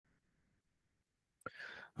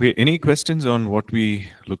Okay, any questions on what we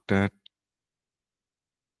looked at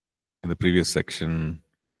in the previous session?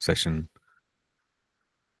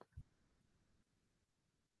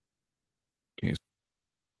 Okay.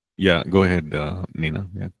 Yeah, go ahead, Nina.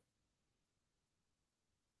 Yeah.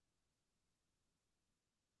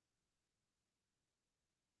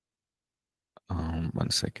 One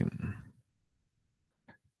second.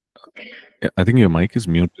 Yeah, I think your mic is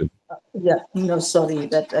muted. Yeah, no, sorry.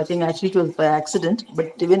 That I think actually it was by accident.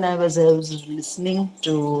 But even I was listening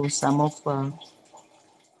to some of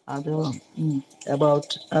other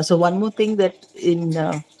about. So one more thing that in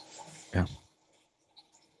Yeah.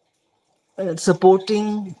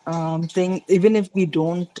 supporting thing, even if we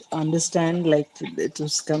don't understand, like it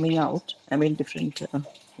was coming out. I mean, different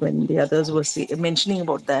when the others were mentioning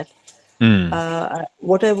about that. Mm,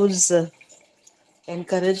 What I was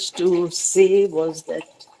encouraged to say was that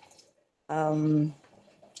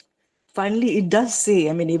finally it does say,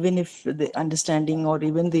 I mean, even if the understanding or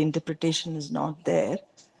even the interpretation is not there,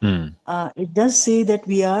 mm, it does say that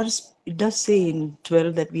it does say in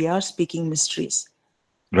 12 that we are speaking mysteries.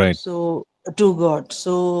 right. So, to God.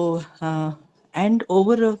 So, and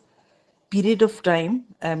over a period of time,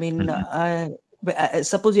 I mean, Mm, I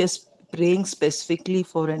suppose you're praying specifically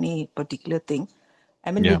for any particular thing.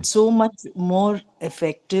 I mean, yeah. it's so much more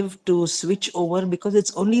effective to switch over because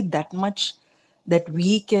it's only that much that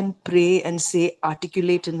we can pray and say,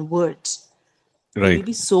 articulate in words. There Right. will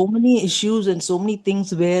be so many issues and so many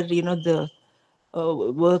things where, the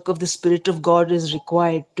work of the Spirit of God is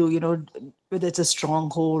required to, whether it's a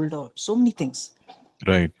stronghold or so many things.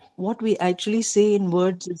 Right. What we actually say in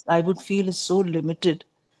words is, I would feel, is so limited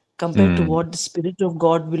compared to Mm, what the Spirit of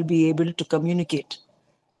God will be able to communicate.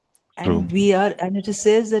 true. And it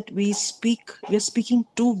says that we are speaking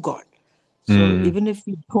to God. So Mm, even if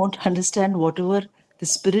we don't understand whatever the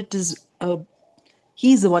Spirit is,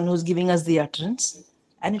 He's the one who's giving us the utterance,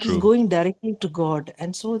 and it is true. going directly to God.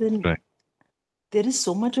 And so then Right. there is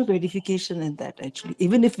so much of edification in that, actually,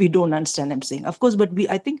 even if we don't understand, I'm saying, of course, but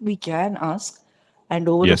I think we can ask, and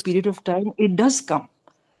over a Yes. period of time it does come.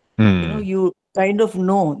 Mm, You kind of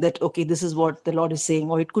know that, okay, this is what the Lord is saying,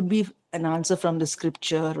 or it could be an answer from the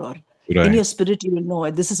scripture, or in right. your spirit you will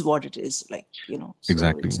know this is what it is, like, so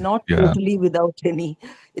Exactly. it's not Yeah. totally without any.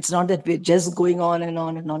 It's not that we're just going on and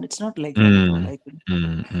on and on. It's not like that at all, Mm, I think.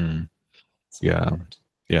 mm, mm. It's like Yeah. that.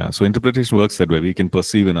 Yeah. So interpretation works that way. We can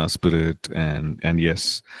perceive in our spirit, and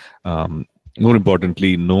yes, um, more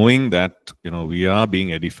importantly, knowing that we are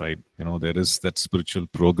being edified. There is that spiritual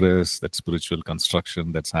progress, that spiritual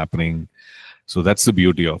construction that's happening. So that's the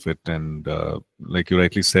beauty of it. And like you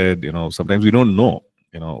rightly said, sometimes we don't know,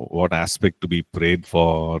 what aspect to be prayed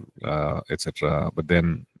for, etc. But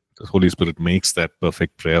then the Holy Spirit makes that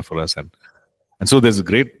perfect prayer for us, and so there's a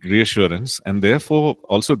great reassurance and therefore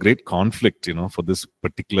also great conflict, for this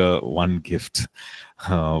particular one gift,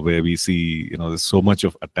 where we see, there's so much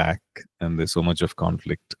of attack and there's so much of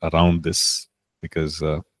conflict around this because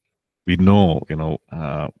we know,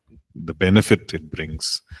 the benefit it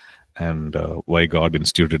brings and why God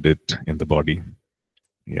instituted it in the body.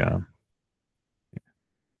 Yeah.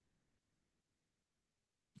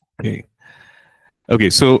 Okay. Okay.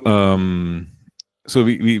 So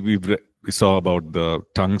we saw about the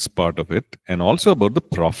tongues part of it and also about the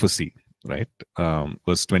prophecy, right?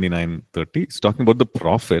 Verse 29-30. It's talking about the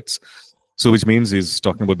prophets. So which means he's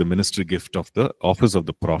talking about the ministry gift of the office of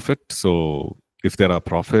the prophet. So if there are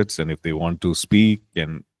prophets and if they want to speak,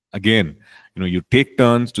 and again, you take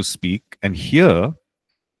turns to speak. And here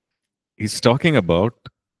he's talking about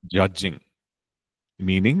judging,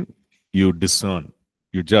 meaning you discern,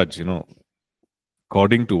 you judge,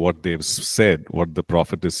 according to what they've said, what the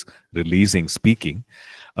prophet is releasing, speaking.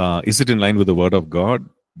 Is it in line with the word of God?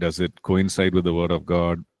 Does it coincide with the word of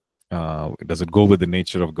God? Does it go with the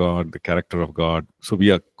nature of God, the character of God? So we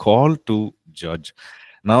are called to judge.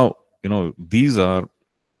 Now, these are,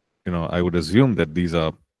 I would assume that these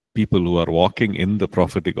are people who are walking in the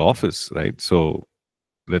prophetic office, right? So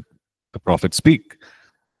let the prophet speak,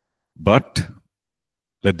 but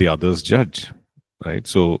let the others judge, right?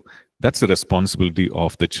 So that's the responsibility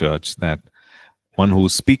of the church, that one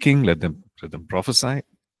who's speaking, let them prophesy,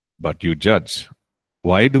 but you judge.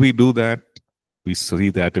 Why do we do that? We see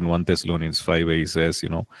that in 1 Thessalonians 5, where he says,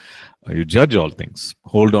 you judge all things,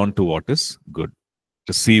 hold on to what is good,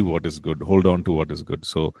 receive what is good, hold on to what is good.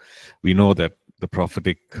 So we know that the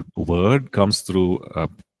prophetic word comes through,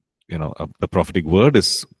 the prophetic word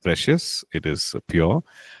is precious, it is pure,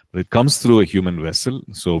 but it comes through a human vessel.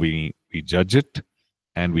 So we judge it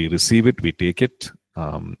and we receive it, we take it,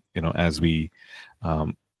 as we,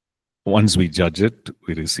 once we judge it,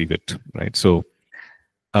 we receive it, right? So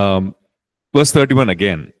Um, verse 31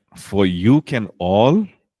 again, for you can all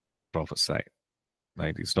prophesy.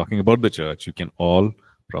 Right? He's talking about the church. You can all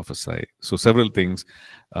prophesy. So several things.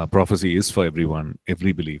 Prophecy is for everyone,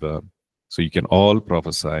 every believer. So you can all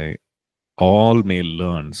prophesy. All may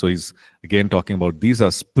learn. So he's again talking about these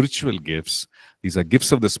are spiritual gifts. These are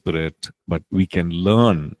gifts of the Spirit, but we can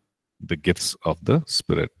learn the gifts of the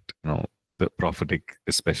Spirit. The prophetic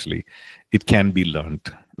especially. It can be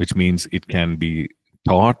learned, which means it can be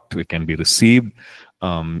taught. It can be received.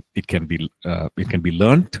 It can be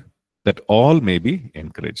learned, that all may be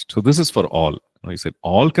encouraged. So this is for all. He said,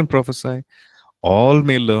 all can prophesy, all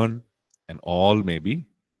may learn, and all may be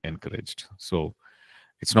encouraged. So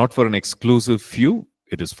it's not for an exclusive few,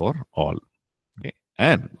 it is for all. Okay.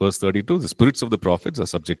 And verse 32, the spirits of the prophets are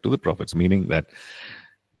subject to the prophets, meaning that,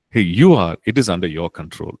 hey, it is under your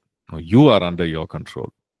control. You are under your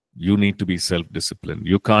control. You need to be self-disciplined.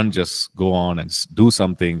 You can't just go on and do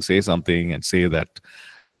something, say something, and say that,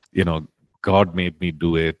 God made me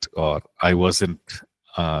do it, or I wasn't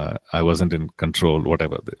in control,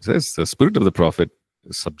 whatever. It says the spirit of the prophet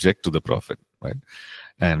is subject to the prophet, right?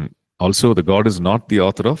 And also the God is not the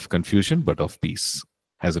author of confusion, but of peace,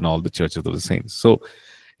 as in all the churches of the saints. So,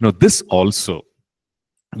 this also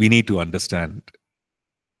we need to understand.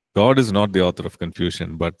 God is not the author of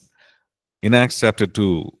confusion, but in Acts chapter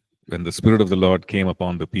 2, when the Spirit of the Lord came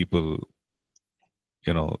upon the people,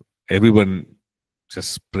 everyone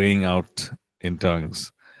just praying out in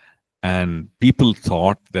tongues. And people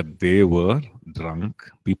thought that they were drunk.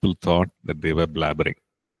 People thought that they were blabbering.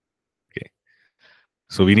 Okay.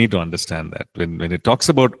 So we need to understand that. When it talks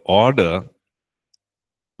about order,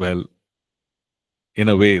 well, in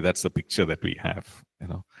a way, that's the picture that we have.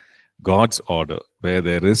 God's order, where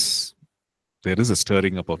there is a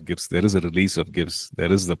stirring up of gifts, there is a release of gifts,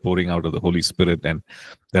 there is the pouring out of the Holy Spirit, and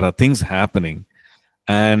there are things happening.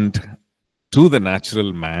 And to the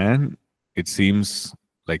natural man, it seems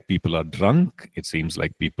like people are drunk. It seems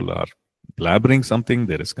like people are blabbering something.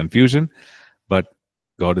 There is confusion. But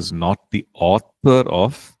God is not the author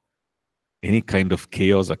of any kind of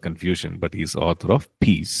chaos or confusion, but He's author of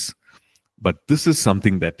peace. But this is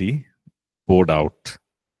something that He poured out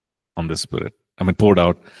on the Spirit. Poured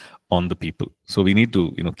out on the people. So we need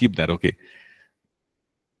to, keep that. Okay.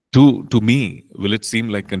 To me, will it seem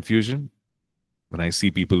like confusion when I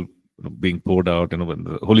see people being poured out, when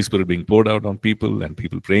the Holy Spirit being poured out on people, and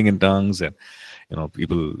people praying in tongues, and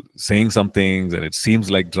people saying some things, and it seems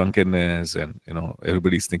like drunkenness, and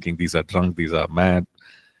everybody's thinking these are drunk, these are mad.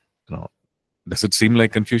 Does it seem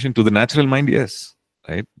like confusion? To the natural mind, yes,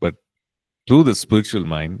 right? But to the spiritual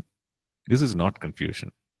mind, this is not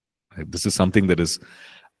confusion. Right? This is something that is,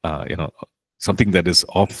 something that is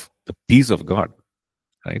of the peace of God,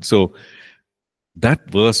 right? So that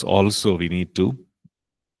verse also we need to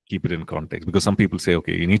keep it in context, because some people say,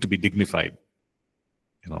 okay, you need to be dignified,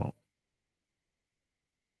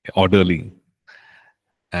 orderly,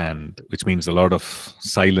 and which means a lot of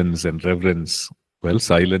silence and reverence. Well,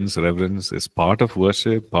 silence, reverence is part of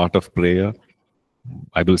worship, part of prayer.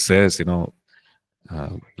 Bible says,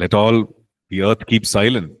 let all the earth keep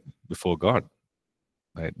silent before God.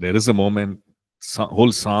 Right? There is a moment,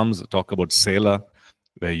 whole Psalms talk about Selah,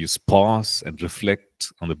 where you pause and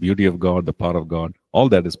reflect on the beauty of God, the power of God. All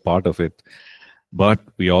that is part of it. But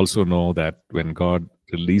we also know that when God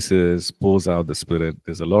releases, pours out the Spirit,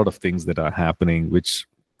 there's a lot of things that are happening which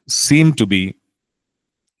seem to be,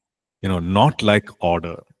 not like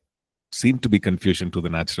order, seem to be confusion to the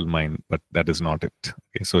natural mind, but that is not it.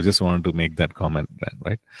 Okay, so I just wanted to make that comment,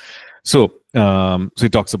 right? So he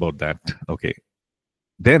talks about that. Okay.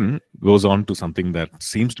 Then goes on to something that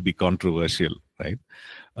seems to be controversial, right?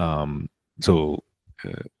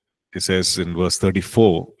 It says in verse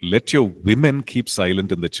 34, let your women keep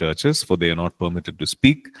silent in the churches, for they are not permitted to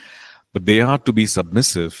speak, but they are to be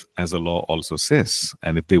submissive, as the law also says.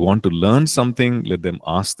 And if they want to learn something, let them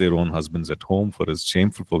ask their own husbands at home, for it is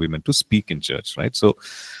shameful for women to speak in church, right? So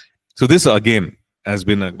this again has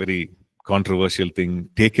been a very controversial thing,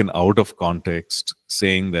 taken out of context,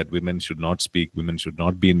 saying that women should not speak, women should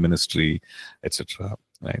not be in ministry, etc.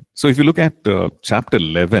 Right? So if you look at chapter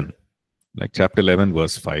 11, like chapter 11,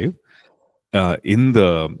 verse 5,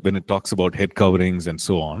 when it talks about head coverings and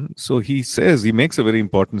so on, so he makes a very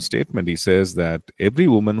important statement. He says that every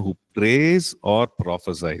woman who prays or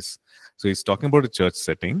prophesies, so he's talking about a church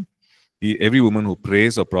setting, every woman who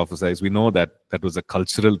prays or prophesies, we know that that was a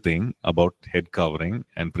cultural thing about head covering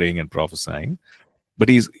and praying and prophesying. But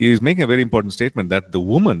he's making a very important statement that the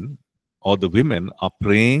woman or the women are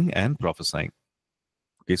praying and prophesying.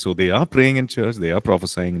 Okay, so they are praying in church, they are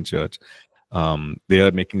prophesying in church, they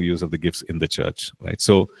are making use of the gifts in the church, right?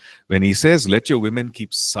 So when he says, let your women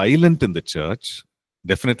keep silent in the church,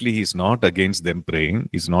 definitely he's not against them praying.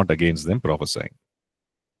 He's not against them prophesying.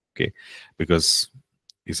 Okay, because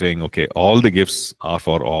he's saying, okay, all the gifts are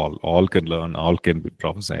for all. All can learn, all can be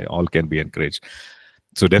prophesy, all can be encouraged.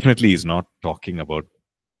 So definitely he's not talking about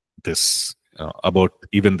this, about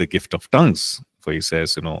even the gift of tongues. For he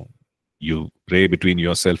says, you pray between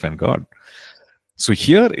yourself and God. So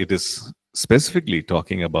here it is specifically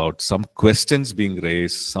talking about some questions being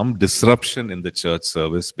raised, some disruption in the church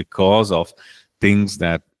service because of things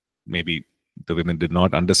that maybe the women did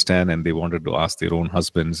not understand and they wanted to ask their own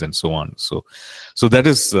husbands and so on. So that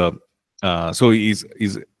is so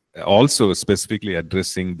he's also specifically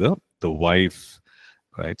addressing the wife,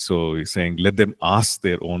 right? So he's saying, let them ask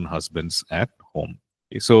their own husbands at home.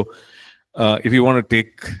 Okay, so if you want to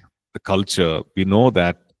take the culture, we know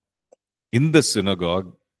that in the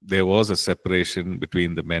synagogue there was a separation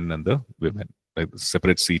between the men and the women, like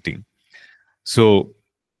separate seating. So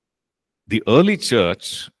the early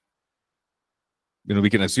church, we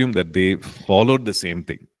can assume that they followed the same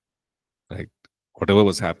thing, right? Whatever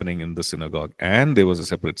was happening in the synagogue, and there was a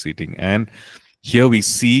separate seating. And here we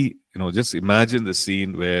see, just imagine the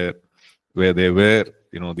scene where there were,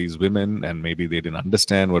 these women, and maybe they didn't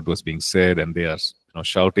understand what was being said, and they are,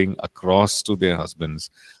 shouting across to their husbands,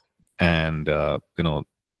 and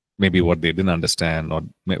maybe what they didn't understand, or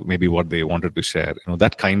maybe what they wanted to share,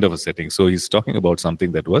 that kind of a setting. So he's talking about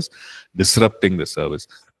something that was disrupting the service.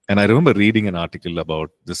 And I remember reading an article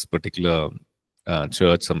about this particular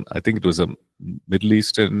church. I think it was a Middle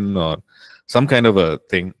Eastern or some kind of a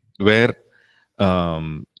thing where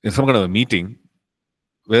in some kind of a meeting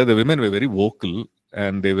where the women were very vocal,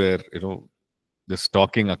 and they were, just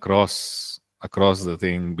talking across the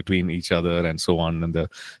thing between each other and so on. And the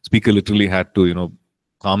speaker literally had to,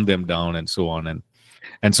 calm them down and so on.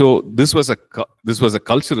 And so this was a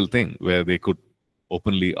cultural thing where they could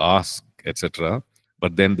openly ask, etc.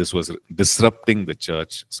 But then this was disrupting the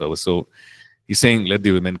church service. So he's saying, let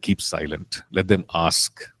the women keep silent. Let them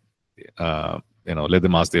ask, let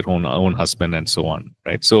them ask their own husband and so on,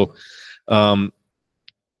 right? So,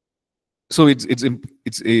 so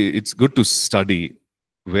it's good to study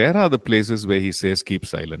where are the places where he says keep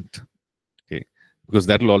silent, okay? Because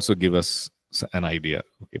that will also give us an idea,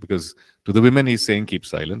 okay? Because to the women he's saying keep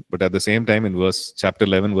silent, but at the same time in chapter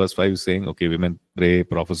 11 verse 5 he's saying, okay, women pray,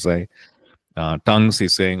 prophesy. Tongues,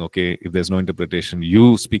 he's saying, okay, if there's no interpretation,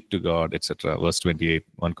 you speak to God, etc. Verse 28,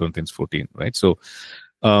 1 Corinthians 14, right? So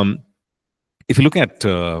if you look at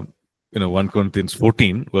 1 Corinthians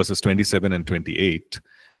 14 verses 27 and 28,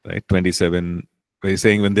 right? 27, where he's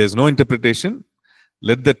saying, when there's no interpretation,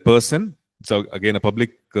 let that person, so again a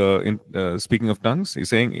public speaking of tongues, he's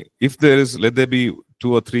saying, if there is, let there be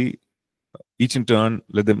 2 or 3 each in turn,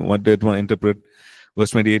 let them one interpret.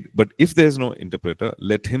 Verse 28, but if there is no interpreter,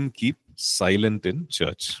 let him keep silent in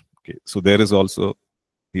church. Okay, so there is also,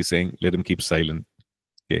 he's saying, let him keep silent.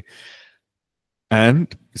 Okay,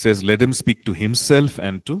 and he says, let him speak to himself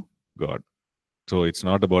and to God. So it's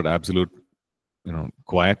not about absolute,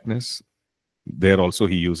 quietness. There also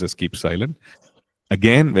he uses keep silent.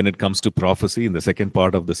 Again, when it comes to prophecy, in the second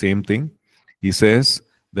part of the same thing, he says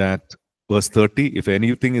that, verse 30, if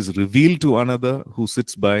anything is revealed to another who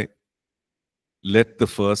sits by, let the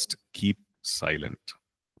first keep silent.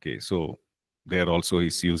 Okay, so there also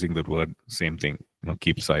he's using the word, same thing,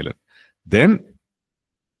 keep silent. Then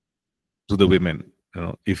to the women,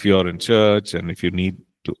 if you're in church and if you need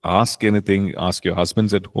to ask anything, ask your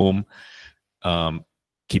husbands at home,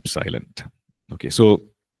 keep silent. Okay, so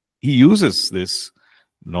he uses this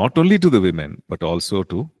not only to the women, but also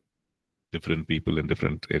to different people in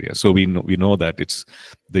different areas. So we know that it's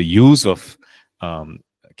the use of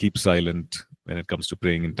keep silent when it comes to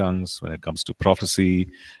praying in tongues, when it comes to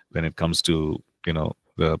prophecy, when it comes to,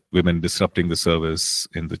 the women disrupting the service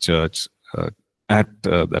in the church, at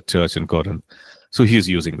that church in Corinth. So he is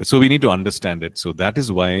using this. So we need to understand it. So that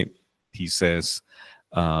is why he says,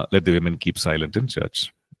 let the women keep silent in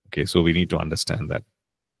church. Okay, so we need to understand that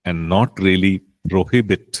and not really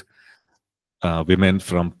prohibit women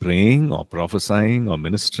from praying or prophesying or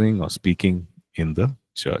ministering or speaking in the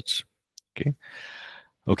church.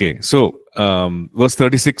 Okay, so verse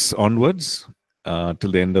 36 onwards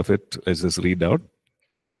till the end of it, let's just read out.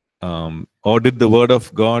 Or did the word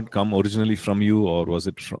of God come originally from you, or was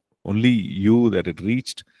it from only you that it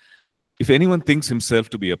reached? If anyone thinks himself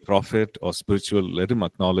to be a prophet or spiritual, let him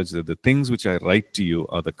acknowledge that the things which I write to you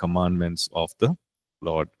are the commandments of the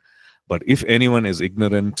Lord. But if anyone is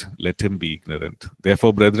ignorant, let him be ignorant.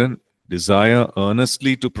 Therefore, brethren, desire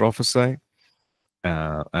earnestly to prophesy,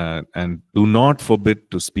 and do not forbid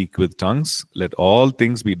to speak with tongues. Let all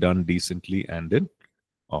things be done decently and in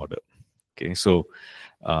order. Okay, so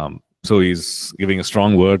he's giving a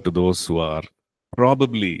strong word to those who are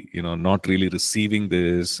probably, not really receiving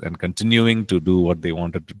this and continuing to do what they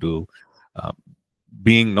wanted to do, uh,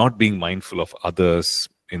 not being mindful of others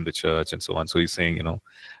in the church and so on. So he's saying,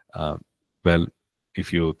 uh, well,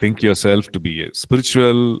 if you think yourself to be a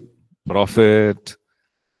spiritual prophet,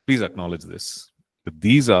 please acknowledge this. That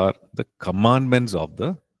these are the commandments of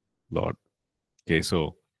the Lord. Okay,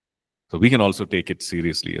 so we can also take it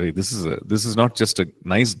seriously. Okay, this is not just a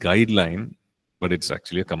nice guideline, but it's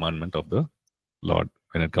actually a commandment of the Lord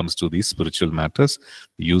when it comes to these spiritual matters,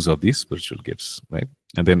 the use of these spiritual gifts, right?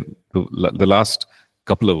 And then the last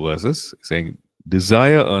couple of verses saying,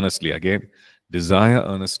 desire earnestly, again, desire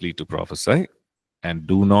earnestly to prophesy, and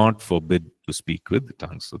do not forbid to speak with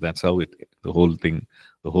tongues. So that's how the whole thing,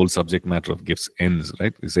 the whole subject matter of gifts ends,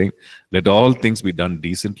 right? He's saying, let all things be done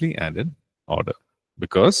decently and in order,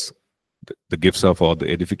 because the gifts are for the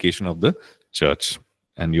edification of the church.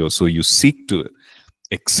 And you seek to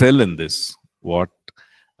excel in this. What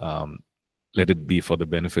let it be for the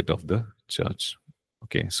benefit of the church.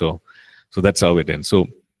 Okay, so that's how it ends. So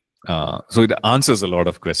it answers a lot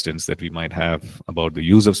of questions that we might have about the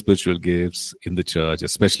use of spiritual gifts in the church,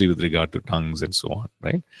 especially with regard to tongues and so on,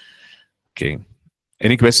 right? Okay.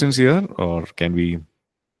 Any questions here, or can we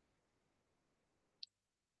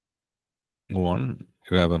move on?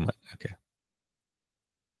 You have a mic. Okay.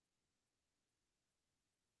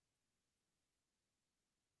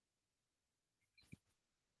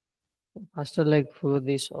 Pastor, like for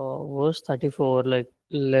this verse 34, like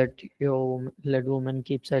let woman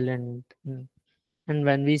keep silent. And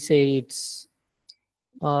when we say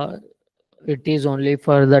uh, it is only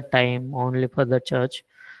for the time, only for the church,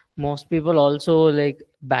 most people also like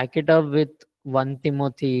back it up with 1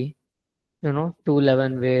 Timothy,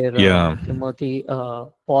 2:11, where Yeah.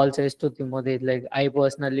 Paul says to Timothy, like, I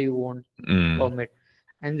personally won't permit.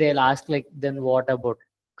 And they'll ask, like, then what about?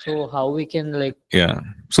 So how we can like... Yeah.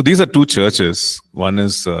 So these are two churches. One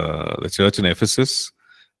is the church in Ephesus,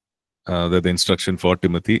 the instruction for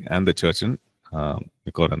Timothy, and the church in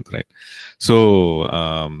Corinth, right? So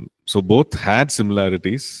both had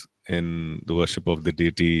similarities in the worship of the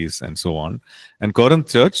deities and so on. And Corinth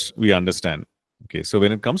church, we understand. Okay, so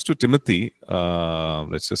when it comes to Timothy,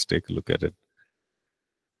 let's just take a look at it.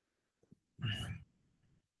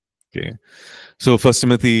 Okay, so First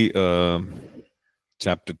Timothy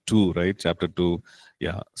chapter 2, right? Chapter 2,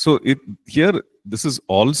 yeah. So this is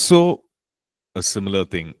also a similar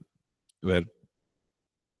thing where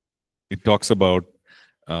it talks about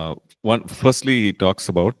firstly he talks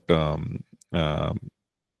about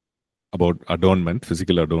adornment,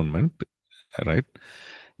 physical adornment, right?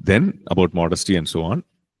 Then about modesty and so on.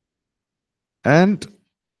 And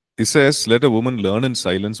he says, let a woman learn in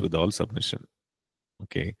silence with all submission.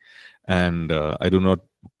 Okay. And I do not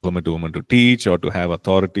permit a woman to teach or to have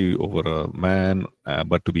authority over a man,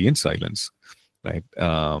 but to be in silence, right?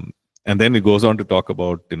 And then it goes on to talk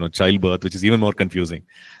about childbirth, which is even more confusing.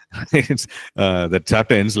 That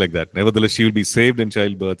chapter ends like that. Nevertheless, she will be saved in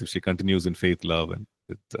childbirth if she continues in faith, love, and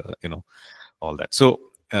with all that. So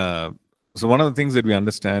one of the things that we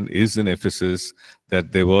understand is in Ephesus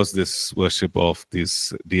that there was this worship of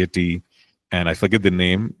this deity, and I forget the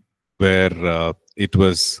name, where it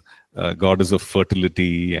was goddess of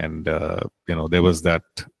fertility, and there was that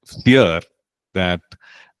fear that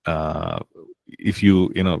if you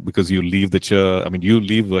because you leave the church, you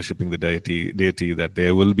leave worshiping the deity, that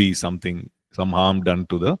there will be some harm done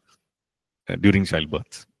to the during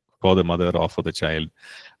childbirth for the mother or for the child.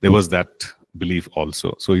 There was that belief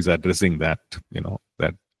also. So he's addressing that,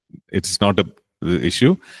 that it's not a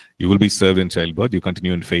issue. You will be served in childbirth. You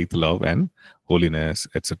continue in faith, love, and holiness,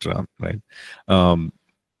 etc. Right?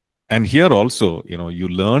 And here also, you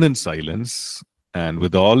learn in silence and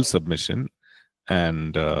with all submission.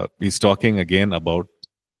 And he's talking again about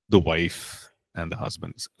the wife and the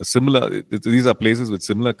husbands. These are places with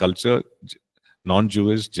similar culture,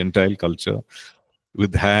 non-Jewish, Gentile culture,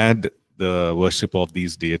 with had the worship of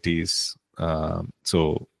these deities.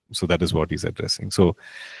 So that is what he's addressing. So,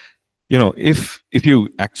 if you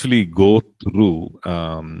actually go through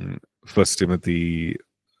First Timothy,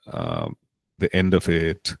 the end of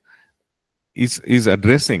it, is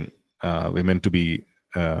addressing women to be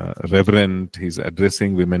reverent. He's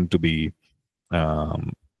addressing women to be,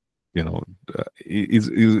 is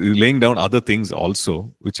laying down other things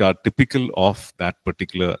also, which are typical of that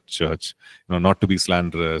particular church. Not to be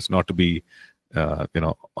slanderous, not to be,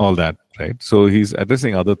 all that, right? So he's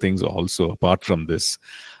addressing other things also apart from this.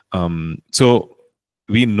 So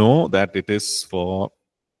we know that it is for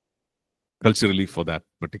culturally for that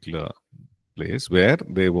particular place where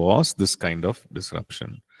there was this kind of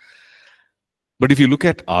disruption. But if you look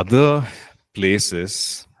at other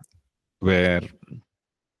places where,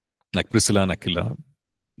 like Priscilla and Aquila,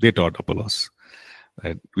 they taught Apollos.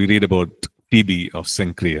 Right? We read about Phoebe of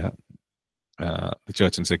Cenchrea, the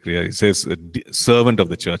church in Cenchrea. It says servant of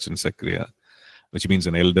the church in Cenchrea, which means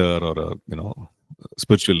an elder or a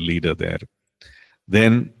spiritual leader there.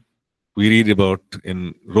 Then we read about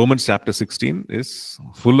in Romans chapter 16 is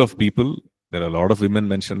full of people. There are a lot of women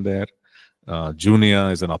mentioned there. Junia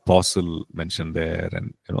is an apostle mentioned there,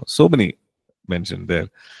 and so many mentioned there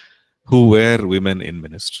who were women in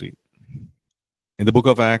ministry. In the book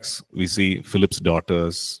of Acts, we see Philip's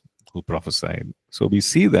daughters who prophesied. So we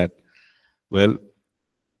see that, well,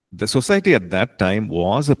 the society at that time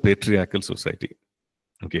was a patriarchal society.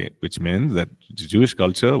 Okay, which means that Jewish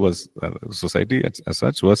culture was, society as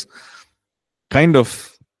such was kind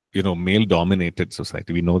of, male-dominated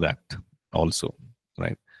society. We know that also,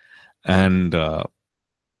 right? And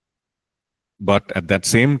but at that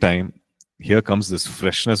same time, here comes this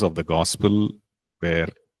freshness of the gospel, where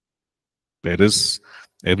there is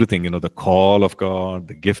everything, the call of God,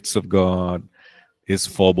 the gifts of God is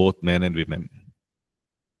for both men and women,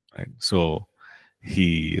 right? So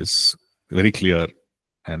he is very clear,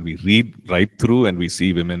 and we read right through and we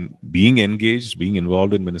see women being engaged, being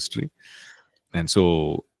involved in ministry. And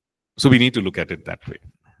so we need to look at it that way.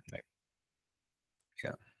 Right?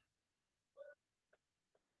 Yeah.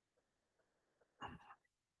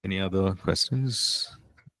 Any other questions?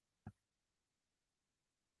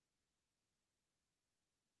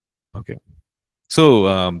 Okay.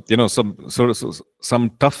 So, some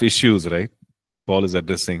tough issues, right? Paul is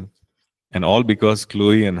addressing, and all because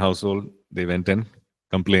Chloe and household, they went and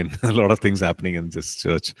complained. A lot of things happening in this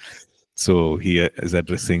church. So he is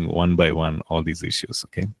addressing one by one all these issues.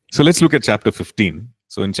 Okay. So let's look at chapter 15.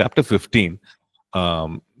 So in chapter 15,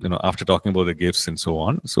 after talking about the gifts and so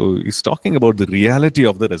on, so he's talking about the reality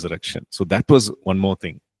of the resurrection. So that was one more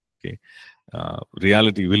thing. Okay.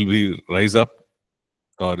 Reality, will we rise up,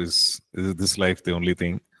 or is this life the only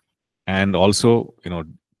thing? And also,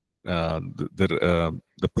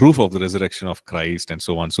 the proof of the resurrection of Christ and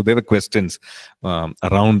so on. So there are questions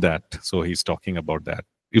around that. So he's talking about that.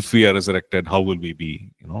 If we are resurrected, how will we be?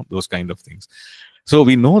 Those kind of things. So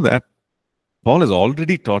we know that Paul has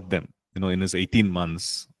already taught them, in his 18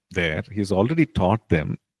 months there, he's already taught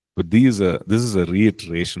them. But this is a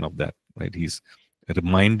reiteration of that, right? He's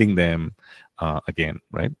reminding them again,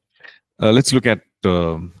 right? Let's look at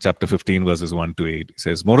chapter 15, verses 1 to 8. It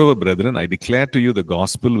says, "Moreover, brethren, I declare to you the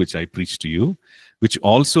gospel which I preached to you, which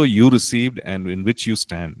also you received and in which you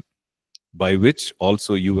stand, by which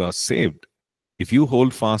also you are saved, if you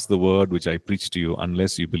hold fast the word which I preached to you,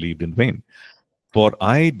 unless you believed in vain. For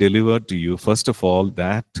I delivered to you first of all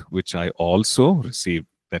that which I also received,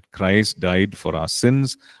 that Christ died for our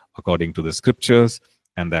sins according to the scriptures,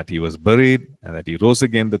 and that he was buried, and that he rose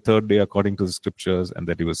again the third day according to the scriptures, and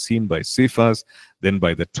that he was seen by Cephas, then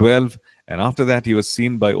by the 12, and after that he was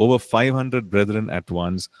seen by over 500 brethren at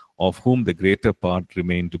once, of whom the greater part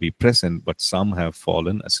remain to be present, but some have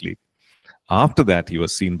fallen asleep. After that he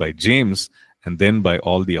was seen by James, and then by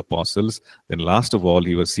all the apostles. Then last of all,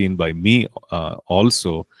 he was seen by me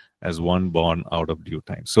also, as one born out of due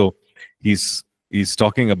time." So he's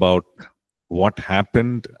talking about what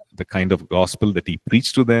happened, the kind of gospel that he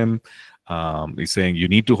preached to them. He's saying you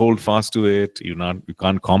need to hold fast to it. You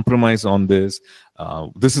can't compromise on this.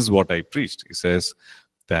 This is what I preached. He says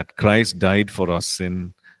that Christ died for our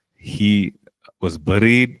sin. He was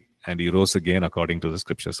buried and he rose again according to the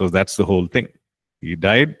scripture. So that's the whole thing. He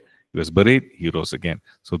died, he was buried, he rose again.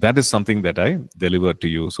 So that is something that I delivered to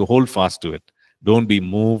you. So hold fast to it. Don't be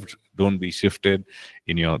moved. Don't be shifted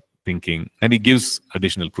in your thinking. And he gives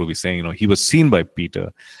additional proof. He's saying, he was seen by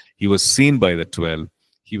Peter. He was seen by the 12.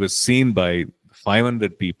 He was seen by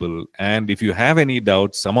 500 people. And if you have any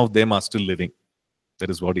doubts, some of them are still living.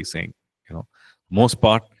 That is what he's saying.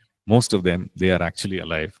 Most of them, they are actually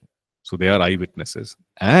alive. So they are eyewitnesses.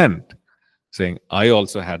 And saying, I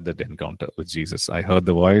also had that encounter with Jesus. I heard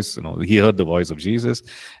the voice, he heard the voice of Jesus.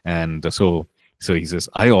 And so he says,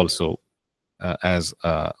 I also, as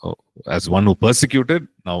one who persecuted,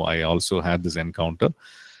 now I also had this encounter.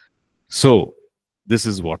 So this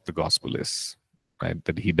is what the gospel is, right?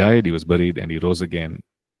 That he died, he was buried, and he rose again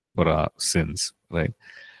for our sins, right?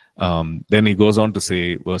 Then he goes on to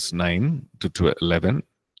say, verse 9 to 11,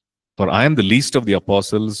 "For I am the least of the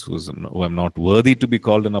apostles, who am not worthy to be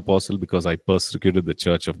called an apostle, because I persecuted the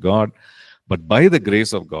church of God. But by the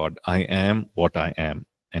grace of God, I am what I am.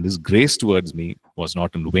 and his grace towards me was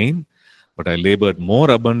not in vain, but I labored more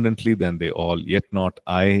abundantly than they all, yet not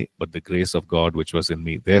I, but the grace of God which was in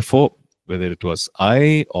me. Therefore, whether it was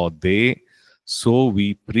I or they, so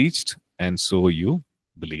we preached, and so you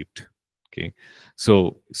believed. Okay.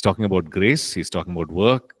 So he's talking about grace, he's talking about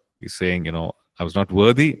work. He's saying, I was not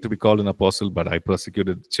worthy to be called an apostle, but I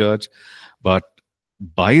persecuted the church. But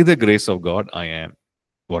by the grace of God, I am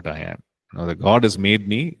what I am. That God has made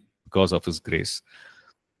me because of his grace.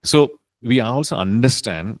 So we also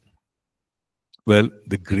understand, well,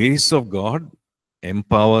 the grace of God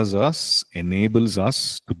empowers us, enables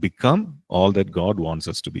us to become all that God wants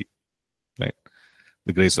us to be. Right?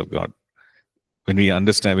 The grace of God. When we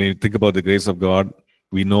understand, when we think about the grace of God,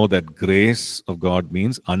 we know that grace of God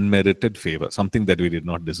means unmerited favor, something that we did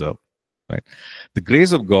not deserve. Right? The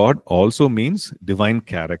grace of God also means divine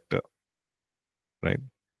character. Right?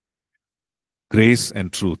 Grace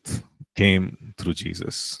and truth came through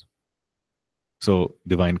Jesus. So,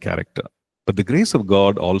 divine character. But the grace of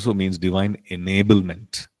God also means divine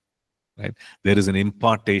enablement. Right? There is an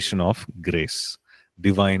impartation of grace,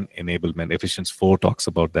 divine enablement. Ephesians 4 talks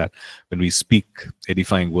about that. When we speak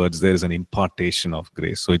edifying words, there is an impartation of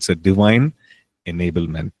grace. So it's a divine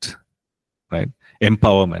enablement, right?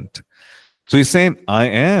 Empowerment. So he's saying, I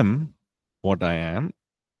am what I am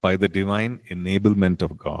by the divine enablement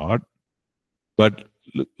of God. But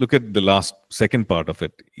look at the second part of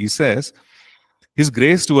it. He says, his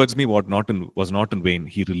grace towards me was not in vain.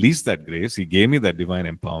 He released that grace. He gave me that divine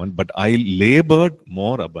empowerment, but I labored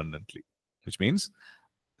more abundantly, which means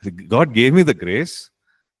God gave me the grace,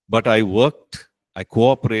 but I worked, I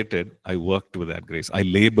cooperated, I worked with that grace. I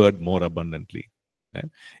labored more abundantly. Right?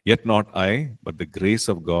 Yet not I, but the grace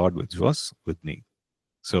of God which was with me.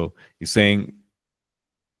 So he's saying,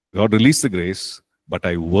 God released the grace, but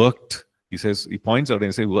I worked. He says, he points out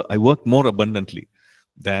and says, I worked more abundantly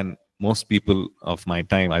than most people of my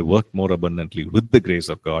time. I worked more abundantly with the grace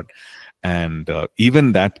of God. And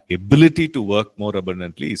even that ability to work more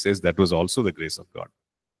abundantly, he says that was also the grace of God.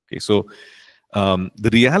 Okay, so the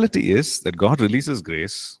reality is that God releases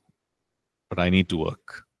grace, but I need to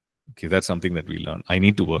work. Okay, that's something that we learn. I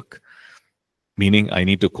need to work, meaning I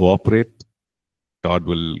need to cooperate. God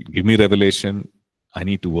will give me revelation. I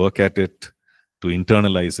need to work at it, to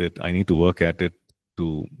internalize it. I need to work at it,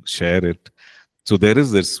 to share it. So there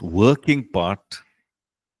is this working part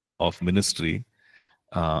of ministry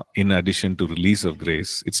in addition to release of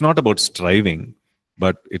grace. It's not about striving,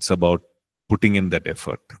 but it's about putting in that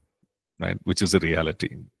effort, right? Which is a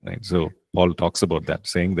reality, right? So Paul talks about that,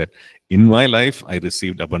 saying that in my life, I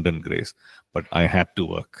received abundant grace, but I had to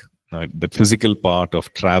work. Right? The physical part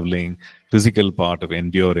of traveling, physical part of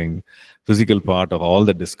enduring, physical part of all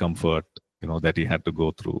the discomfort, that he had to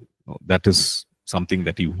go through. That is something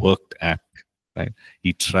that he worked at. Right?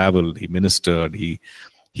 He traveled, he ministered, he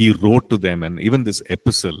wrote to them, and even this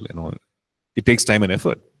epistle, it takes time and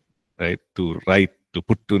effort, right? To write, to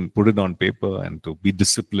put it on paper, and to be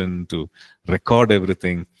disciplined, to record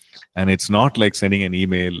everything. And it's not like sending an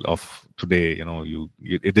email of today.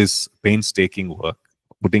 It is painstaking work,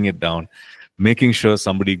 putting it down, making sure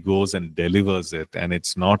somebody goes and delivers it, and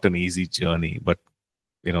it's not an easy journey, but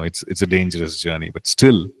it's a dangerous journey. But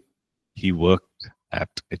still, he worked at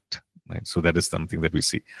it. Right? So that is something that we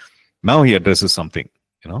see. Now he addresses something,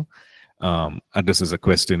 addresses a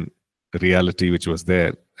question, a reality which was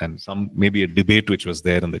there, and maybe a debate which was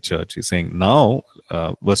there in the church. He's saying now,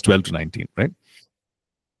 verse 12 to 19, right?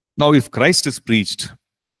 Now, if Christ is preached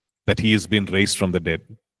that he has been raised from the dead,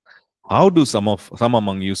 how do some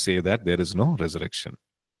among you say that there is no resurrection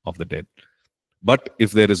of the dead? But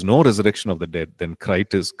if there is no resurrection of the dead, then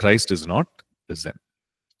Christ is not risen.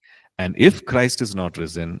 And if Christ is not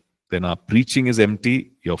risen, then our preaching is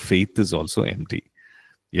empty, your faith is also empty.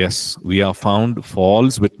 Yes, we are found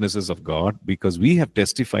false witnesses of God, because we have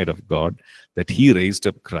testified of God that he raised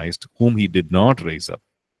up Christ, whom he did not raise up,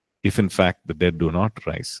 if in fact the dead do not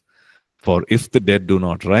rise. For if the dead do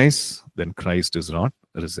not rise, then Christ is not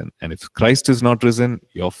risen. And if Christ is not risen,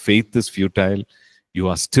 your faith is futile, you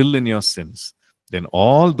are still in your sins. Then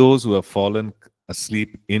all those who have fallen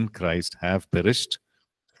asleep in Christ have perished.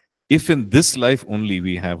 If in this life only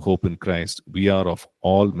we have hope in Christ, we are of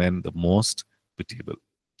all men the most pitiable.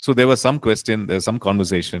 So there was some question, there's some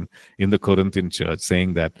conversation in the Corinthian church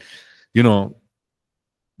saying that, the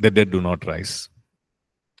dead do not rise.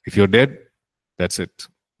 If you're dead, that's it.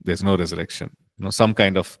 There's no resurrection.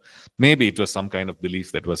 Maybe it was some kind of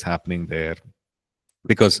belief that was happening there.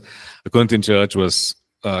 Because the Corinthian church was,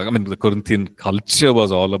 the Corinthian culture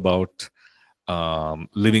was all about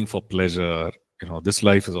living for pleasure. This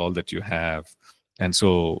life is all that you have. And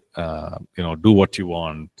so, do what you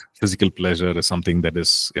want. Physical pleasure is something that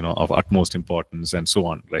is, of utmost importance, and so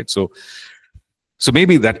on, right? So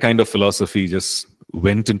maybe that kind of philosophy just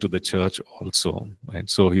went into the church also, right?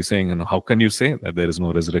 So he's saying, how can you say that there is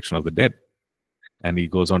no resurrection of the dead? And he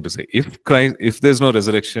goes on to say, if there's no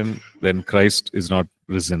resurrection, then Christ is not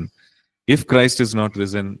risen. If Christ is not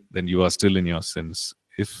risen, then you are still in your sins.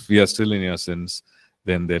 If we are still in your sins,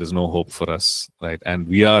 then there is no hope for us, right? And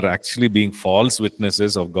we are actually being false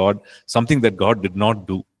witnesses of God, something that God did not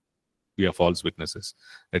do. We are false witnesses,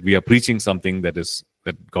 that we are preaching something that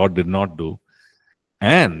God did not do.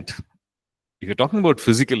 And if you're talking about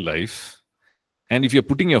physical life, and if you're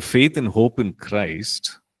putting your faith and hope in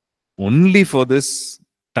Christ only for this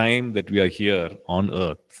time that we are here on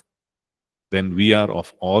earth, then we are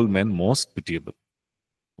of all men most pitiable.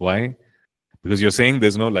 Why? Because you're saying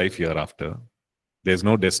there's no life hereafter. There's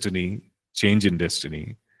no destiny, change in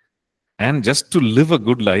destiny. And just to live a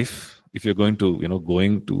good life, if you're going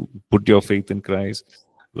to put your faith in Christ,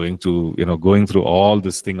 going through all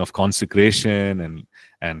this thing of consecration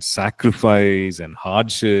and sacrifice and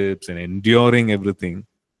hardships and enduring everything,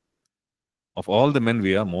 of all the men,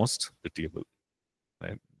 we are most pitiable,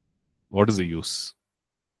 right? What is the use,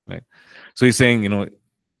 right? So he's saying,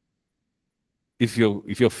 if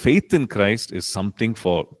your faith in Christ is something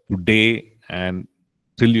for today and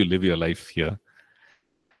till you live your life here,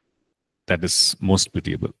 that is most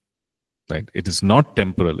pitiable, right? It is not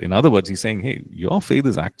temporal. In other words, he's saying, hey, your faith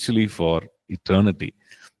is actually for eternity,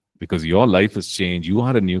 because your life has changed. You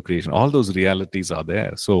are a new creation. All those realities are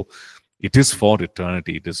there. So it is for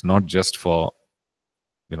eternity. It is not just for,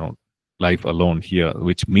 life alone here,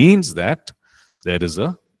 which means that there is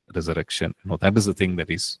a resurrection. That is the thing that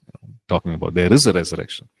he's talking about. There is a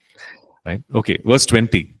resurrection, right? Okay, verse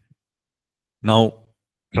 20. Now,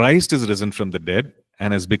 Christ is risen from the dead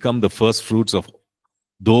and has become the first fruits of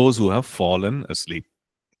those who have fallen asleep.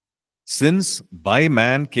 Since by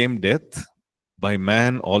man came death, by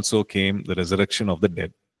man also came the resurrection of the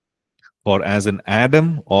dead. For as in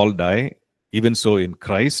Adam all die, even so in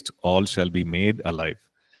Christ all shall be made alive.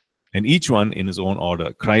 And each one in his own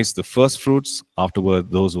order. Christ the first fruits, afterward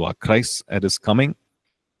those who are Christ's at his coming.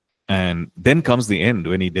 And then comes the end,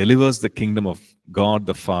 when he delivers the kingdom of God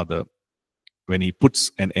the Father, when he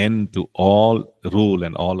puts an end to all rule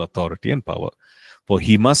and all authority and power. For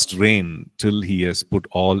he must reign till he has put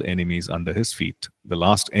all enemies under his feet. The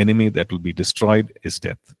last enemy that will be destroyed is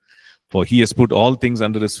death. For he has put all things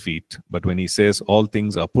under his feet. But when he says all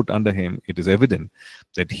things are put under him, it is evident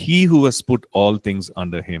that he who has put all things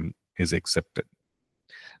under him is accepted.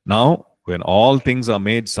 Now, when all things are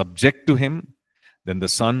made subject to him, then the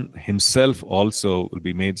Son himself also will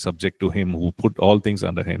be made subject to him who put all things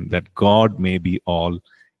under him, that God may be all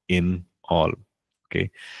in all.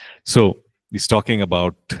 Okay, so he's talking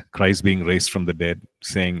about Christ being raised from the dead,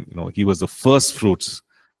 saying, he was the first fruits,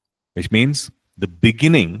 which means the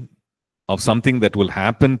beginning of something that will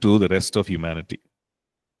happen to the rest of humanity.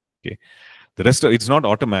 Okay, it's not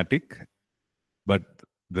automatic, but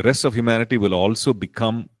the rest of humanity will also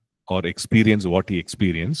become or experience what he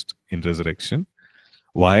experienced in resurrection.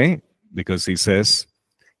 Why? Because he says,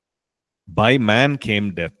 by man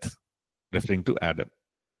came death, referring to Adam.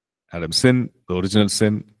 Adam sinned, the original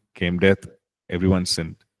sin, came death, everyone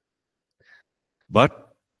sinned.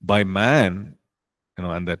 But by man,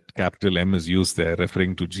 and that capital M is used there,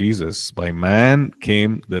 referring to Jesus, by man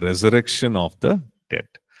came the resurrection of the dead.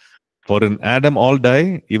 For in Adam all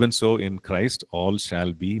die, even so in Christ all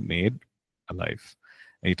shall be made alive.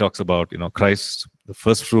 And he talks about, Christ, the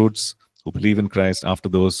first fruits, who believe in Christ, after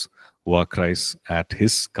those who are Christ at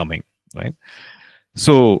his coming, right?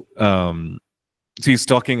 So, he's also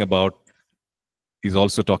talking about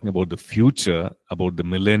the future, about the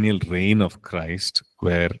millennial reign of Christ,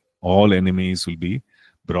 where all enemies will be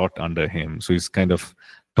brought under him. So he's kind of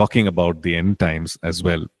talking about the end times as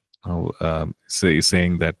well. He's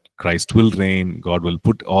saying that Christ will reign, God will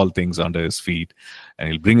put all things under his feet, and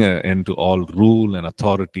he'll bring an end to all rule and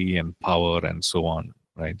authority and power and so on,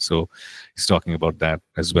 right? So he's talking about that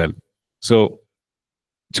as well. So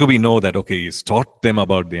we know that, okay, he's taught them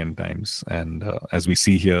about the end times. And as we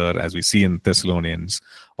see here, as we see in Thessalonians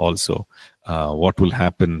also, what will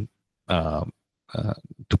happen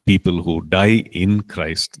to people who die in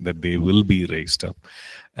Christ, that they will be raised up.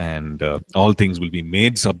 And all things will be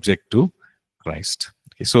made subject to Christ.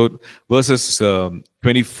 Okay, so verses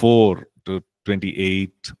 24 to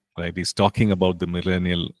 28, right, he's talking about the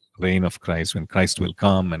millennial reign of Christ, when Christ will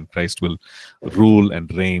come and Christ will rule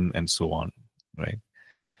and reign and so on, right?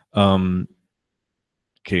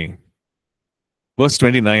 Okay, verse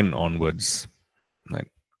 29 onwards, right?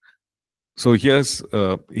 So here's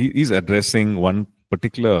he's addressing one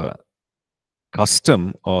particular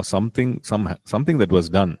custom or something that was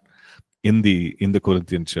done in the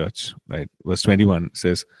Corinthian church, right? Verse 21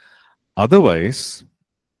 says, otherwise,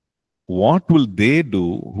 what will they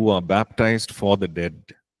do who are baptized for the dead,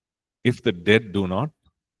 if the dead do not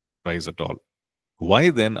rise at all? Why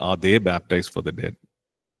then are they baptized for the dead?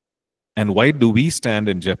 And why do we stand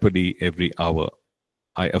in jeopardy every hour?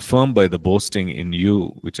 I affirm by the boasting in you,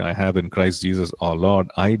 which I have in Christ Jesus our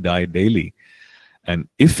Lord, I die daily. And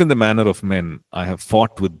if in the manner of men I have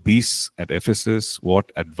fought with beasts at Ephesus,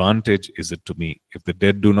 what advantage is it to me? If the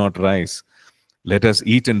dead do not rise, let us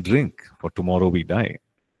eat and drink, for tomorrow we die.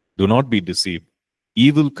 Do not be deceived.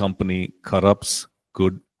 Evil company corrupts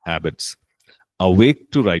good habits.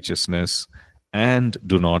 Awake to righteousness and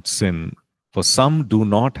do not sin, for some do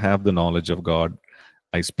not have the knowledge of God.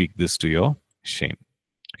 I speak this to your shame.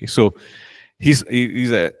 Okay, so he's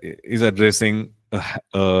addressing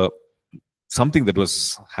something that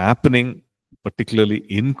was happening, particularly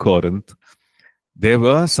in Corinth. There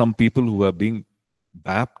were some people who were being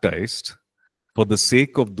baptized for the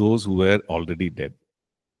sake of those who were already dead.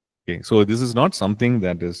 Okay, so this is not something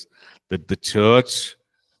that the church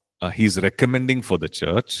he's recommending for the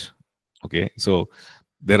church. Okay, so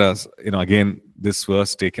there are, again, this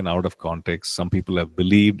verse taken out of context. Some people have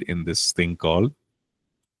believed in this thing called,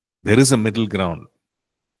 there is a middle ground.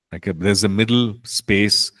 Okay, there's a middle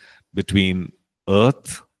space between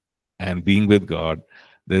earth and being with God.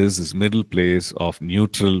 There is this middle place of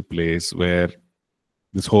neutral place where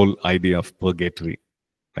this whole idea of purgatory,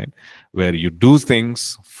 right? Where you do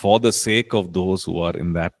things for the sake of those who are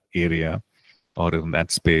in that area or in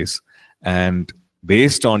that space, and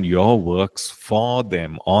based on your works for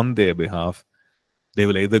them, on their behalf, they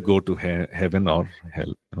will either go to heaven or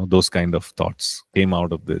hell. Those kind of thoughts came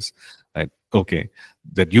out of this, right? Okay,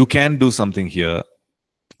 that you can do something here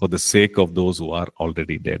for the sake of those who are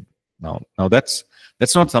already dead. Now that's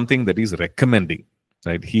not something that he's recommending,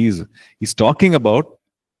 right? He's talking about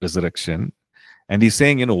resurrection, and he's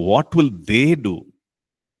saying, what will they do,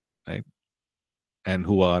 right? And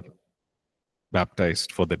who are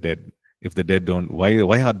baptized for the dead. If the dead don't,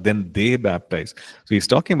 why are then they baptized? So he's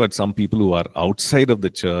talking about some people who are outside of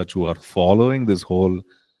the church, who are following this whole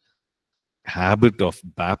habit of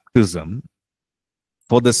baptism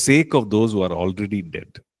for the sake of those who are already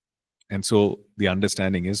dead. And so the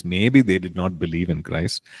understanding is maybe they did not believe in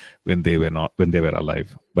Christ when they were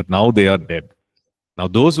alive, but now they are dead. Now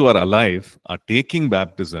those who are alive are taking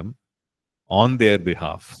baptism on their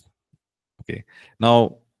behalf. Okay.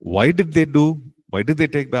 Now, why did they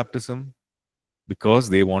take baptism? Because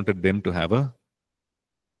they wanted them to have a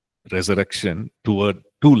resurrection to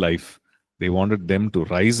life. They wanted them to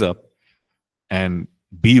rise up and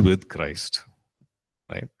be with Christ,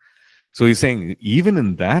 right? So he's saying, even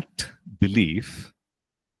in that belief,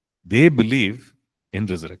 they believe in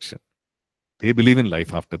resurrection. They believe in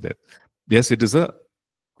life after death. Yes, it is a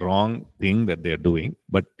wrong thing that they're doing,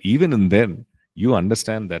 but even in them, you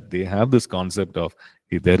understand that they have this concept of,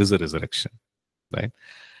 hey, there is a resurrection, right?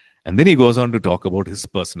 And then he goes on to talk about his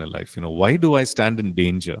personal life. Why do I stand in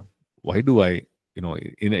danger? Why do I,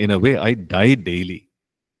 in a way, I die daily.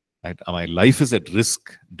 Right? My life is at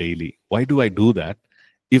risk daily. Why do I do that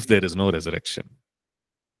if there is no resurrection?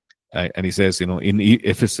 And he says, in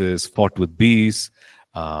Ephesus, fought with beasts.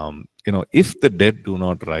 If the dead do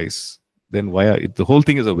not rise, then the whole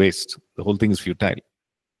thing is a waste. The whole thing is futile,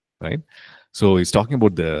 right? So he's talking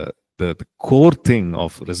about the core thing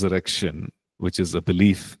of resurrection, which is a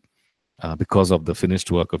belief because of the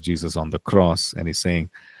finished work of Jesus on the cross. And he's saying,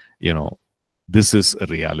 this is a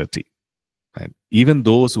reality. Right? Even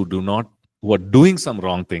those who are doing some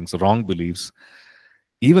wrong things, wrong beliefs,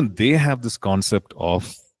 even they have this concept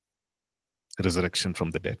of resurrection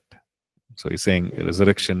from the dead. So he's saying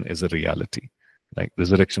resurrection is a reality. Like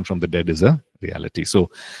resurrection from the dead is a reality.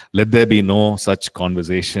 So let there be no such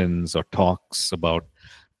conversations or talks about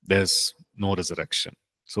there's no resurrection.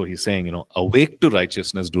 So he's saying, awake to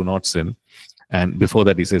righteousness, do not sin. And before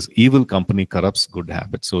that, he says, evil company corrupts good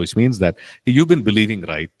habits. So which means that you've been believing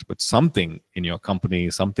right, but something in your company,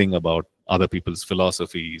 something about other people's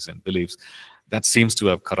philosophies and beliefs, that seems to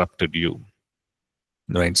have corrupted you.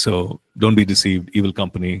 Right? So don't be deceived. Evil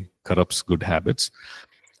company corrupts good habits.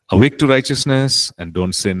 Awake to righteousness and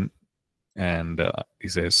don't sin. And he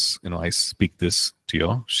says, I speak this to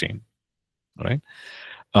your shame. All right?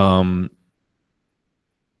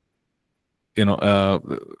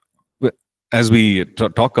 As we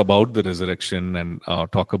talk about the resurrection and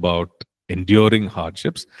talk about enduring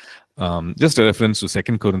hardships, just a reference to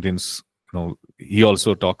 2 Corinthians, he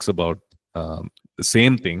also talks about the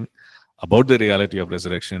same thing about the reality of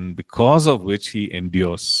resurrection, because of which he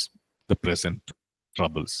endures the present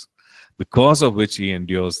troubles, because of which he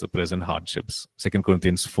endures the present hardships. 2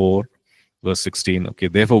 Corinthians 4, verse 16. Okay,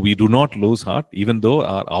 therefore we do not lose heart, even though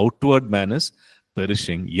our outward man is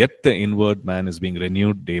perishing, yet the inward man is being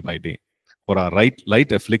renewed day by day. For our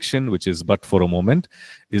light affliction, which is but for a moment,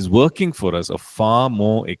 is working for us a far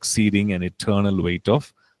more exceeding and eternal weight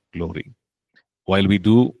of glory. While we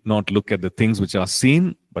do not look at the things which are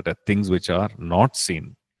seen, but at things which are not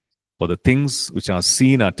seen. For the things which are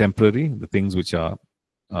seen are temporary, but the things which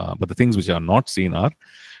are not seen are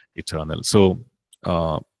eternal. So,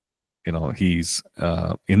 he's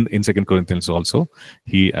in 2 Corinthians also,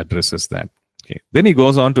 he addresses that. Okay. Then he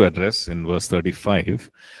goes on to address in verse 35,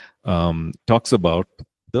 talks about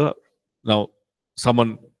now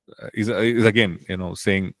someone is again,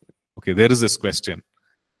 saying, okay, there is this question.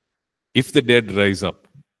 If the dead rise up,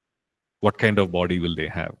 what kind of body will they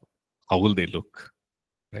have? How will they look?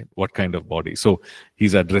 Right? What kind of body? So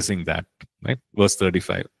he's addressing that, right? Verse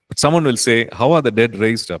 35. But someone will say, how are the dead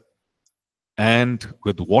raised up? And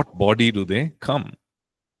with what body do they come?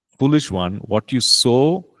 Foolish one, what you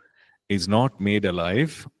sow is not made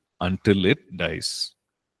alive until it dies.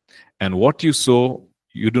 And what you sow,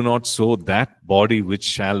 you do not sow that body which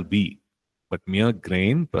shall be, but mere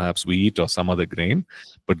grain, perhaps wheat or some other grain.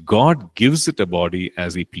 But God gives it a body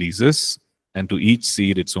as he pleases, and to each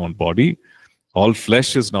seed its own body. All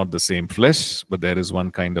flesh is not the same flesh, but there is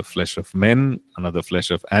one kind of flesh of men, another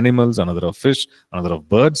flesh of animals, another of fish, another of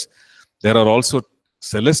birds. There are also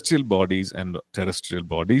celestial bodies and terrestrial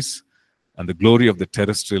bodies, and the glory of the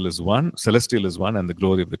terrestrial is one, celestial is one, and the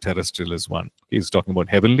glory of the terrestrial is one. He's talking about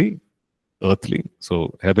heavenly, earthly.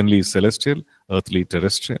 So heavenly is celestial, earthly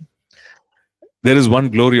terrestrial. There is one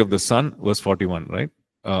glory of the sun, verse 41, right?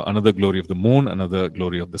 Another glory of the moon, another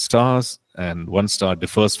glory of the stars, and one star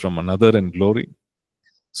differs from another in glory.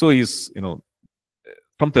 So he's,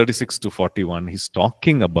 from 36 to 41, he's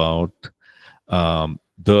talking about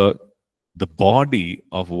the body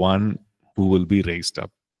of one who will be raised up.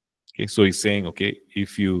 Okay, so he's saying, okay,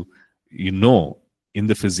 if in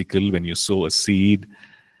the physical, when you sow a seed,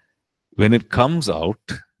 when it comes out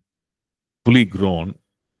fully grown,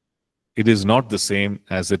 it is not the same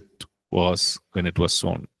as it was when it was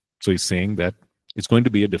sown. So he's saying that it's going to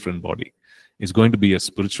be a different body. It's going to be a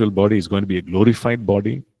spiritual body. It's going to be a glorified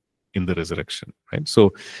body in the resurrection, right?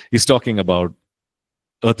 So he's talking about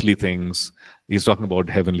earthly things. He's talking about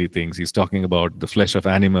heavenly things. He's talking about the flesh of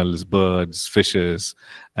animals, birds, fishes,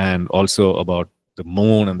 and also about the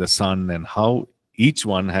moon and the sun, and how each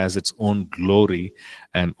one has its own glory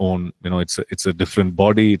and own, it's a different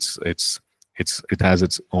body. It has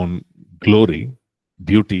its own glory,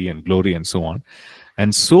 beauty and glory and so on.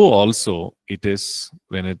 And so also it is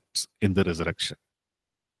when it's in the resurrection.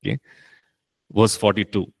 Okay. Verse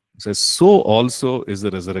 42 says, so also is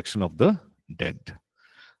the resurrection of the dead.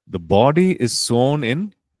 The body is sown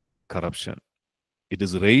in corruption. It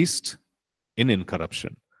is raised in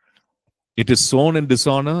incorruption. It is sown in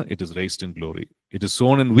dishonor. It is raised in glory. It is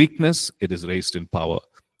sown in weakness. It is raised in power.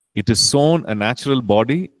 It is sown a natural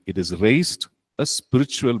body. It is raised a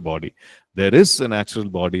spiritual body. There is a natural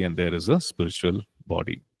body and there is a spiritual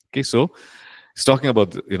body. Okay, so it's talking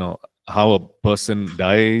about, how a person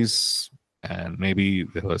dies, and maybe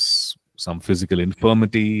there was some physical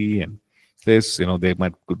infirmity, and this,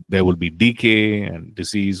 there will be decay and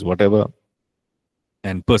disease, whatever,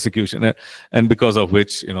 and persecution, and because of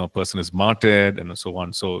which, a person is martyred and so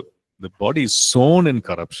on. So the body is sown in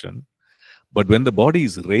corruption, but when the body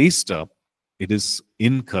is raised up, it is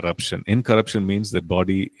incorruption. Incorruption means that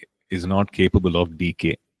body is not capable of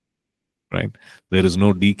decay, right? There is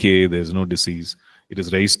no decay, there is no disease. It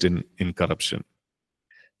is raised in incorruption.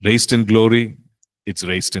 Raised in glory, it's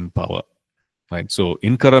raised in power, right? So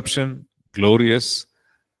incorruption, glorious,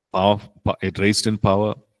 power, it raised in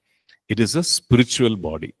power. It is a spiritual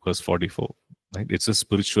body, verse 44, right? It's a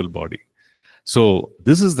spiritual body. So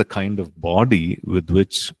this is the kind of body with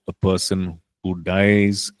which a person who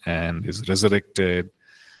dies and is resurrected,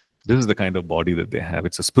 this is the kind of body that they have.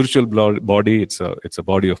 It's a spiritual body. It's a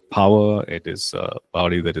body of power. It is a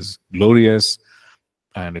body that is glorious,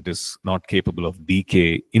 and it is not capable of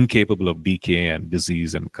decay, incapable of decay and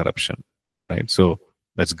disease and corruption, right? So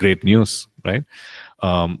that's great news, right?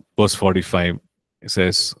 Verse 45, it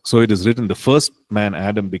says, so it is written, the first man,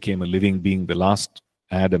 Adam, became a living being. The last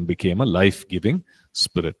Adam became a life-giving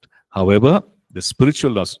spirit. However, the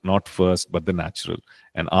spiritual was not first, but the natural,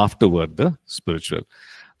 and afterward the spiritual.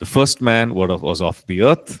 The first man was of the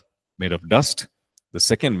earth, made of dust. The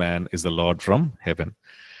second man is the Lord from heaven.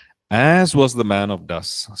 As was the man of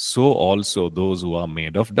dust, so also those who are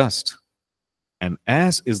made of dust. And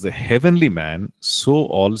as is the heavenly man, so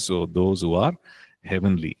also those who are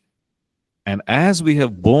heavenly. And as we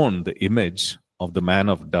have borne the image of the man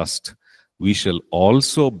of dust, we shall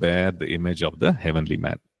also bear the image of the heavenly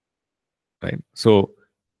man. Right? So,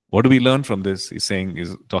 what do we learn from this? He's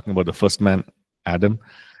talking about the first man, Adam,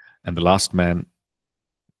 and the last man,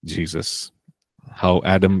 Jesus. How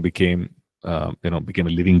Adam became a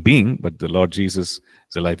living being, but the Lord Jesus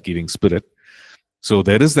is a life-giving spirit. So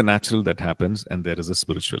there is the natural that happens, and there is a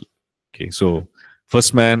spiritual. Okay, so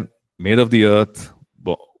first man, made of the earth,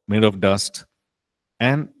 made of dust,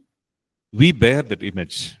 and we bear that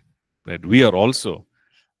image. Right? We are also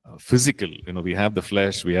physical. We have the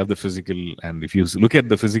flesh, we have the physical, and if you look at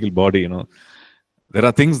the physical body, there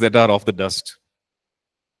are things that are of the dust.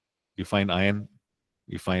 You find iron,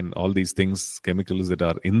 you find all these things, chemicals that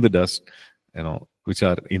are in the dust, which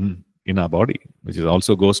are in our body, which is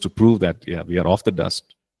also goes to prove that, yeah, we are of the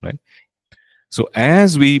dust, right? So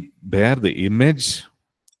as we bear the image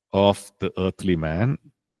of the earthly man,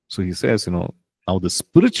 so he says, now the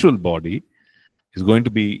spiritual body is going to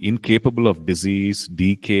be incapable of disease,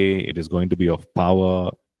 decay, it is going to be of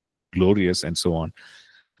power, glorious, and so on.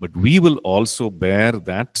 But we will also bear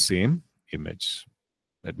that same image,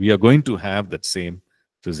 that we are going to have that same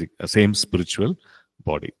spiritual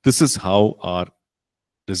body. This is how our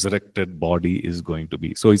resurrected body is going to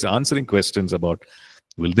be. So he's answering questions about,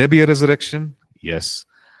 will there be a resurrection? Yes.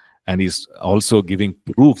 And he's also giving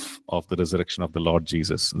proof of the resurrection of the Lord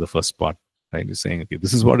Jesus in the first part. Right? He's saying, okay,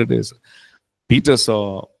 this is what it is. Peter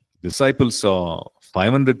saw, disciples saw,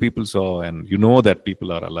 500 people saw, and you know that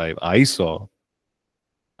people are alive. I saw.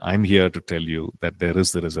 I'm here to tell you that there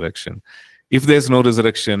is the resurrection. If there's no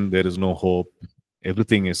resurrection, there is no hope.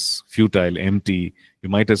 Everything is futile, empty. You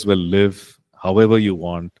might as well live however you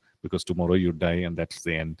want, because tomorrow you die and that's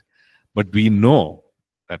the end. But we know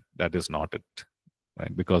that that is not it,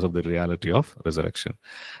 right? Because of the reality of resurrection.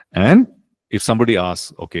 And if somebody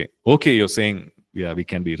asks, okay, you're saying, yeah, we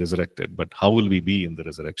can be resurrected, but how will we be in the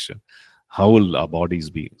resurrection? How will our bodies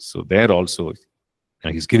be? So there also,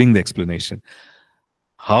 he's giving the explanation.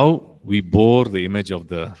 How we bore the image of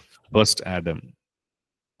the first Adam,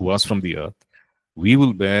 who was from the earth, we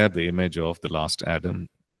will bear the image of the last Adam,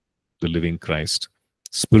 the living Christ,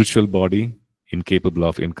 spiritual body, incapable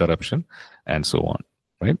of incorruption, and so on.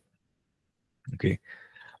 Right? Okay.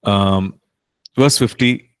 Verse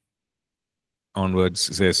 50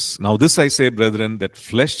 onwards says, now this I say, brethren, that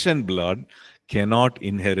flesh and blood cannot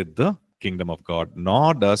inherit the kingdom of God,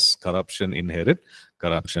 nor does corruption inherit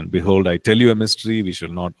corruption. Behold, I tell you a mystery, we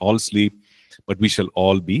shall not all sleep, but we shall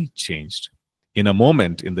all be changed. In a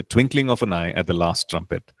moment, in the twinkling of an eye, at the last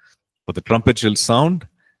trumpet. For the trumpet shall sound,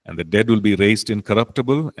 and the dead will be raised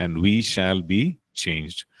incorruptible, and we shall be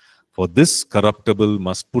changed. For this corruptible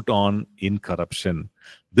must put on incorruption.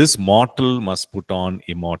 This mortal must put on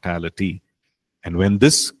immortality. And when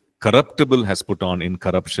this corruptible has put on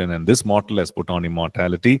incorruption, and this mortal has put on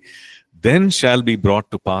immortality, then shall be brought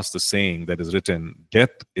to pass the saying that is written, death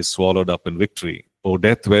is swallowed up in victory. O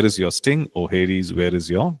death, where is your sting? O Hades, where is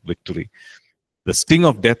your victory? The sting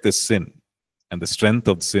of death is sin, and the strength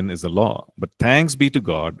of sin is the law. But thanks be to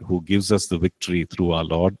God who gives us the victory through our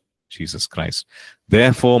Lord Jesus Christ.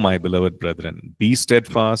 Therefore, my beloved brethren, be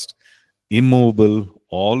steadfast, immovable,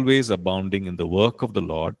 always abounding in the work of the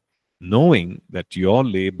Lord, knowing that your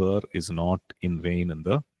labor is not in vain in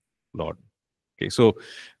the Lord. Okay, so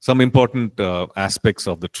some important aspects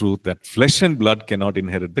of the truth that flesh and blood cannot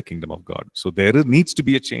inherit the kingdom of God. So there needs to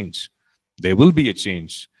be a change. There will be a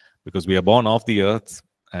change, because we are born of the earth,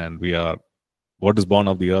 and what is born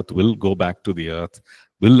of the earth will go back to the earth,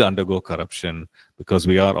 will undergo corruption, because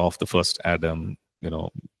we are of the first Adam.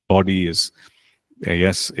 Body is,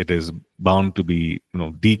 yes, it is bound to be,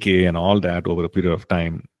 decay and all that over a period of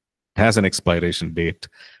time. It has an expiration date.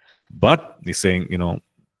 But he's saying,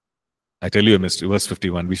 I tell you a mystery, verse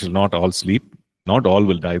 51, we shall not all sleep, not all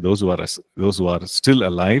will die. Those who are still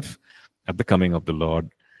alive at the coming of the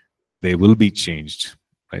Lord, they will be changed.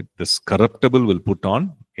 Right? This corruptible will put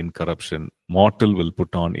on incorruption, mortal will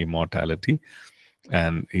put on immortality,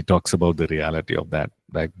 and he talks about the reality of that.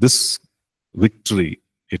 Like this victory,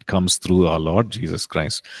 it comes through our Lord Jesus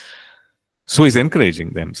Christ. So he's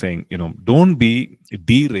encouraging them, saying, don't be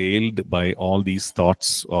derailed by all these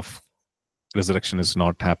thoughts of resurrection is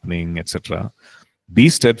not happening, etc. Be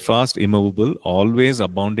steadfast, immovable, always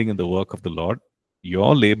abounding in the work of the Lord.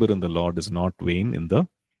 Your labor in the Lord is not vain in the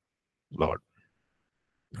Lord.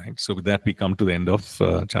 Right. So with that, we come to the end of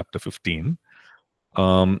chapter 15.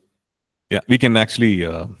 We can actually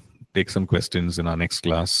take some questions in our next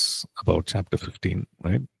class about chapter 15,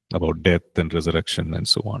 right? About death and resurrection and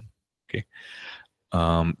so on. Okay.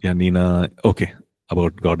 Yeah, Nina. Okay,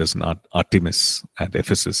 about goddess Artemis at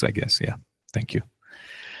Ephesus, I guess. Yeah, thank you.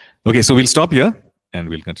 Okay, so we'll stop here and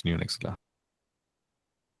we'll continue next class.